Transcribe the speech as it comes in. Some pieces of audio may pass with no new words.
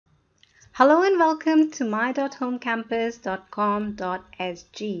Hello and welcome to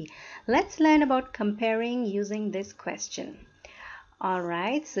my.homecampus.com.sg. Let's learn about comparing using this question.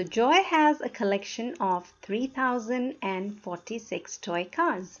 Alright, so Joy has a collection of 3,046 toy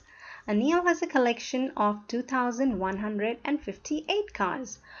cars. Anil has a collection of 2,158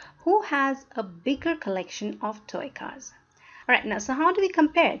 cars. Who has a bigger collection of toy cars? Alright, now so how do we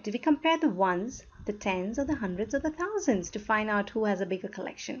compare? Do we compare the ones, the tens, or the hundreds, or the thousands to find out who has a bigger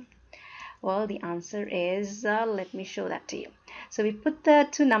collection? Well, the answer is, let me show that to you. So we put the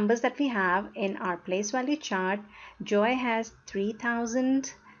two numbers that we have in our place value chart. Joy has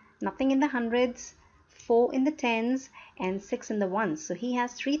 3,000, nothing in the hundreds, 4 in the tens, and 6 in the ones. So he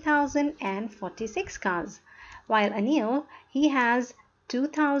has 3,046 cars. While Anil, he has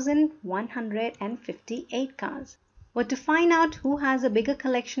 2,158 cars. Well, to find out who has a bigger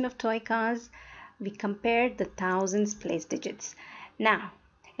collection of toy cars, we compared the thousands place digits. Now,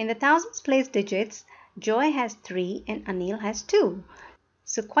 in the thousands place digits, Joy has 3 and Anil has 2.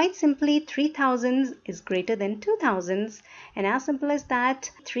 So quite simply, 3,000s is greater than 2,000s, and as simple as that,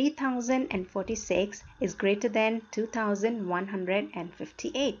 3,046 is greater than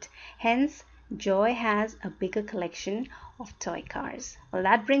 2,158. Hence, Joy has a bigger collection of toy cars. Well,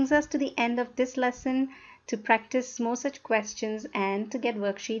 that brings us to the end of this lesson. To practice more such questions and to get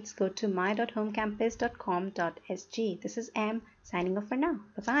worksheets, go to my.homecampus.com.sg. This is M signing off for now.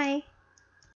 Bye-bye.